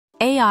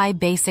AI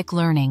Basic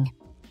Learning.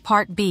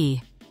 Part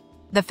B.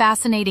 The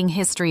Fascinating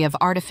History of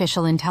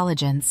Artificial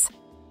Intelligence.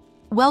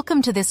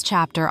 Welcome to this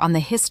chapter on the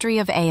history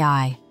of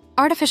AI.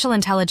 Artificial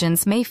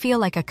intelligence may feel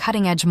like a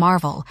cutting-edge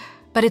marvel,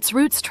 but its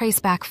roots trace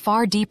back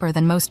far deeper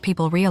than most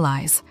people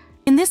realize.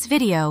 In this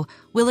video,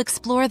 we'll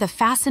explore the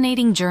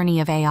fascinating journey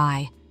of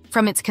AI,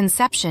 from its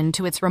conception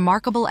to its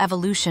remarkable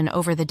evolution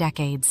over the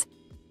decades.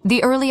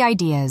 The early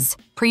ideas,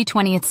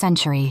 pre-20th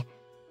century.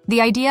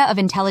 The idea of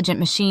intelligent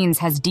machines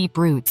has deep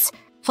roots.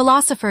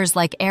 Philosophers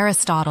like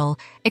Aristotle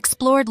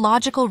explored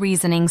logical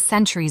reasoning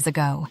centuries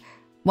ago,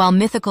 while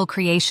mythical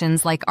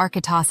creations like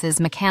Archytas's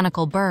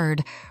mechanical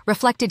bird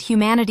reflected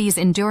humanity's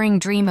enduring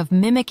dream of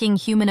mimicking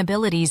human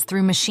abilities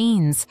through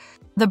machines.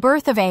 The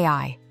birth of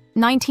AI,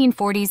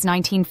 1940s,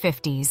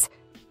 1950s.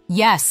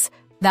 Yes,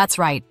 that's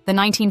right, the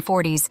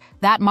 1940s.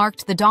 That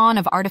marked the dawn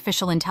of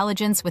artificial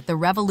intelligence with the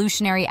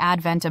revolutionary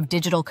advent of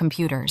digital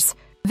computers.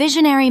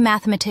 Visionary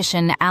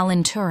mathematician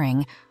Alan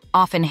Turing,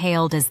 often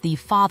hailed as the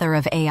father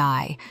of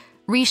AI,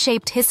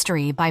 reshaped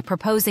history by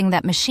proposing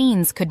that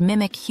machines could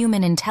mimic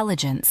human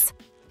intelligence.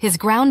 His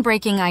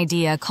groundbreaking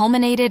idea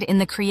culminated in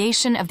the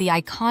creation of the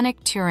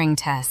iconic Turing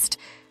test,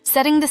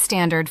 setting the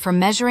standard for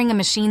measuring a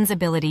machine's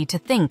ability to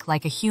think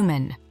like a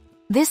human.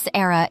 This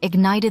era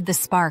ignited the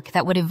spark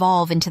that would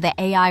evolve into the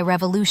AI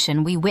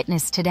revolution we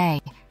witness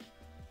today.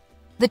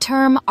 The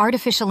term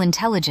artificial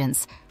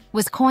intelligence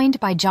was coined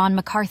by John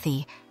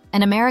McCarthy,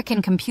 an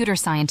American computer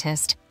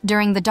scientist,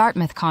 during the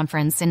Dartmouth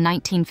Conference in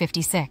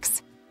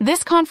 1956.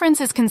 This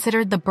conference is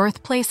considered the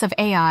birthplace of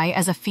AI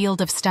as a field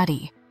of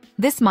study.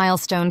 This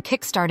milestone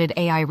kickstarted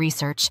AI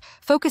research,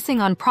 focusing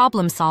on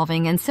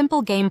problem-solving and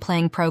simple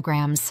game-playing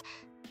programs.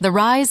 The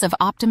rise of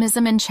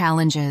optimism and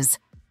challenges.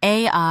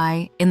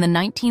 AI in the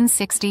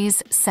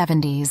 1960s,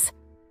 70s.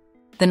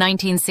 The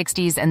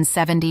 1960s and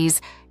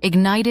 70s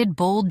ignited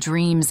bold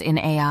dreams in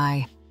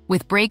AI,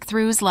 with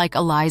breakthroughs like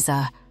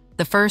ELIZA,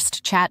 the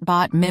first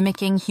chatbot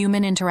mimicking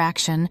human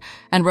interaction,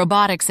 and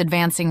robotics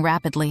advancing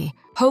rapidly.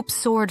 Hope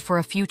soared for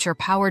a future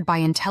powered by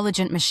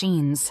intelligent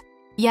machines.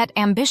 Yet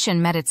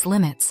ambition met its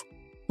limits.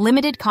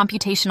 Limited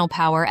computational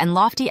power and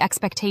lofty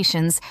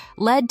expectations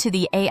led to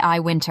the AI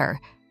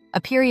winter,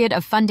 a period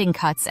of funding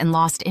cuts and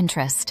lost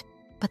interest.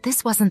 But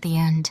this wasn't the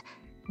end.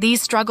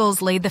 These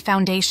struggles laid the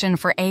foundation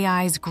for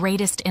AI's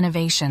greatest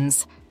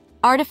innovations.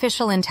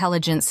 Artificial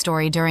intelligence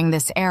story during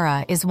this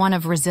era is one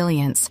of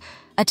resilience,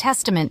 a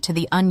testament to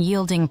the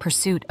unyielding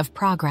pursuit of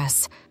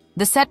progress.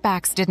 The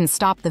setbacks didn't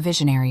stop the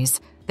visionaries.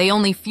 They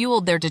only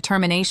fueled their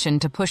determination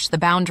to push the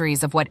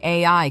boundaries of what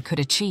AI could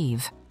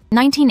achieve.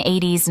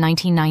 1980s,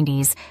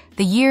 1990s,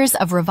 the years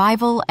of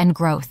revival and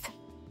growth.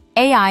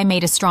 AI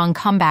made a strong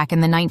comeback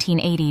in the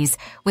 1980s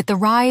with the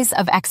rise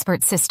of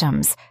expert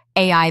systems,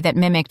 AI that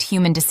mimicked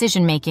human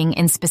decision-making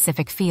in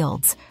specific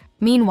fields.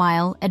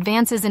 Meanwhile,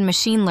 advances in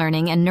machine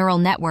learning and neural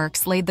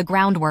networks laid the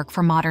groundwork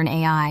for modern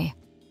AI.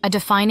 A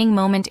defining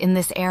moment in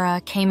this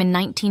era came in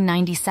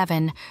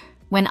 1997,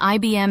 when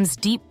IBM's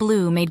Deep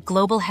Blue made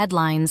global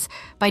headlines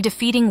by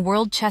defeating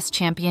world chess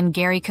champion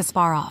Garry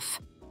Kasparov.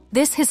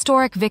 This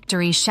historic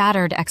victory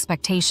shattered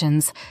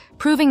expectations,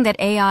 proving that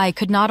AI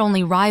could not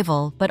only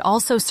rival but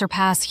also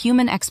surpass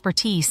human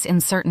expertise in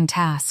certain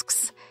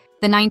tasks.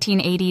 The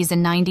 1980s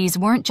and 90s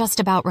weren't just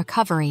about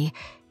recovery.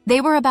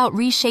 They were about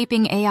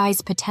reshaping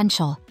AI's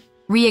potential,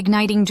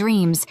 reigniting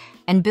dreams,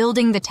 and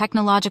building the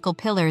technological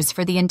pillars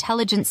for the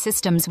intelligent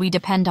systems we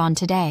depend on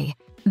today.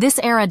 This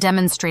era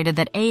demonstrated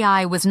that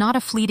AI was not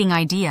a fleeting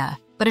idea,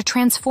 but a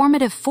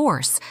transformative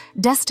force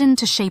destined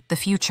to shape the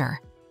future.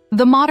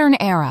 The modern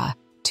era,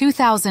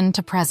 2000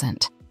 to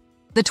present.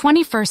 The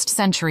 21st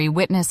century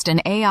witnessed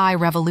an AI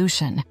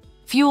revolution,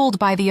 fueled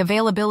by the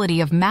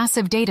availability of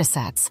massive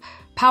datasets,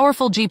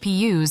 powerful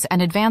GPUs,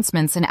 and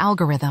advancements in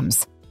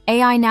algorithms.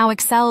 AI now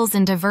excels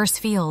in diverse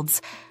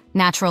fields: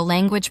 natural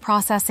language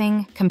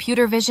processing,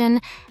 computer vision,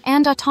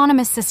 and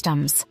autonomous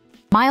systems.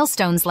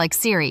 Milestones like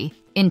Siri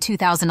in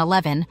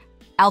 2011,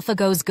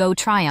 AlphaGo's Go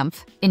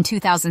Triumph in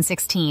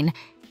 2016,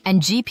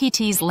 and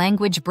GPT's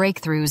language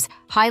breakthroughs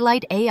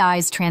highlight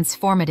AI's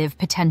transformative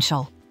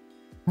potential.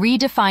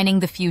 Redefining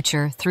the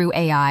future through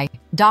AI,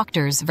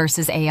 doctors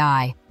versus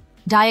AI,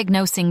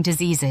 diagnosing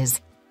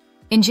diseases.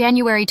 In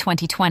January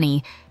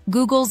 2020,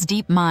 Google's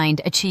DeepMind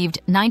achieved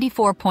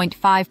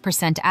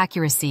 94.5%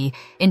 accuracy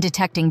in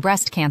detecting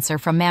breast cancer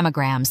from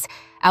mammograms,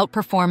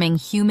 outperforming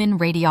human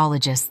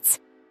radiologists.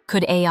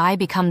 Could AI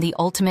become the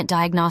ultimate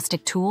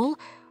diagnostic tool,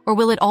 or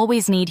will it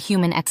always need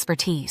human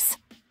expertise?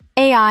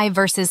 AI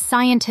versus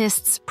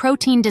scientists'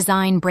 protein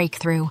design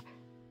breakthrough.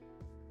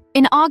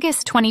 In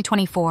August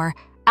 2024,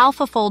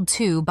 AlphaFold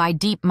 2 by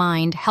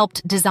DeepMind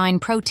helped design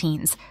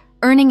proteins,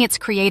 earning its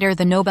creator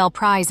the Nobel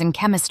Prize in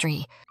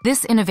Chemistry.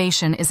 This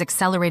innovation is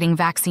accelerating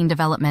vaccine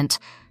development,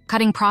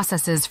 cutting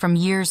processes from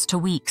years to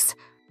weeks.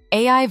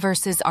 AI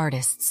versus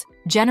artists,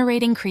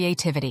 generating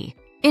creativity.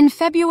 In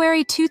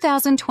February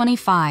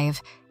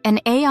 2025, an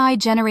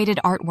AI-generated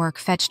artwork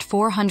fetched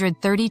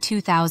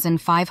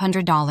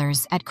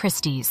 $432,500 at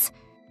Christie's.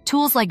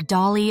 Tools like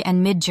DALL-E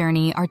and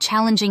Midjourney are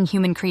challenging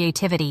human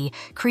creativity,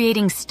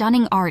 creating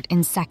stunning art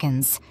in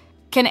seconds.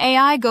 Can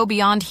AI go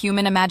beyond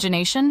human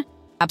imagination?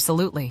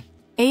 Absolutely.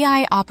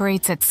 AI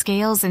operates at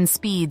scales and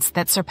speeds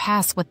that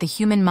surpass what the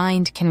human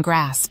mind can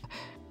grasp.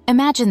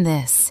 Imagine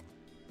this: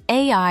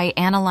 AI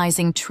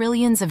analyzing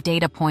trillions of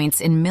data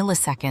points in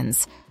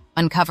milliseconds,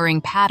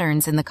 uncovering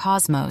patterns in the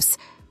cosmos,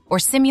 or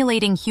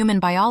simulating human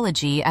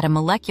biology at a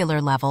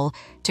molecular level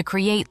to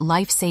create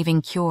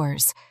life-saving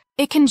cures.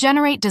 It can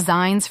generate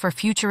designs for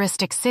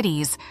futuristic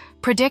cities,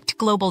 predict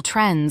global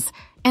trends,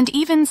 and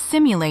even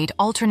simulate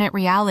alternate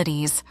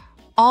realities,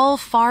 all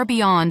far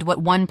beyond what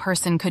one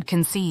person could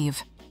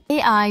conceive.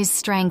 AI's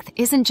strength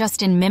isn't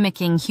just in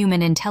mimicking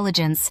human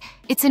intelligence,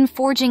 it's in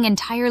forging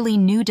entirely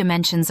new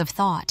dimensions of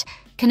thought,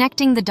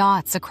 connecting the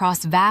dots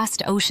across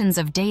vast oceans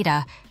of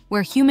data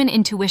where human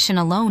intuition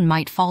alone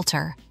might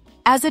falter.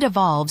 As it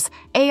evolves,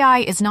 AI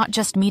is not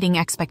just meeting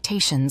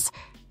expectations,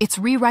 it's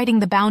rewriting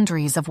the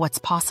boundaries of what's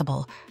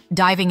possible,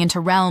 diving into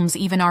realms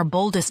even our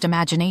boldest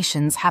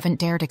imaginations haven't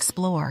dared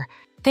explore.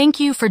 Thank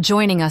you for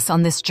joining us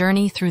on this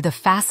journey through the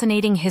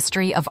fascinating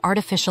history of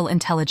artificial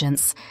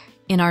intelligence.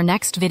 In our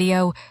next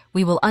video,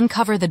 we will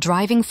uncover the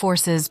driving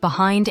forces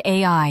behind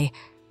AI.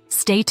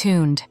 Stay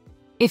tuned.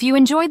 If you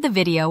enjoyed the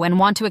video and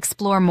want to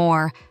explore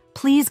more,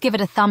 please give it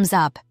a thumbs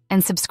up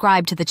and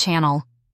subscribe to the channel.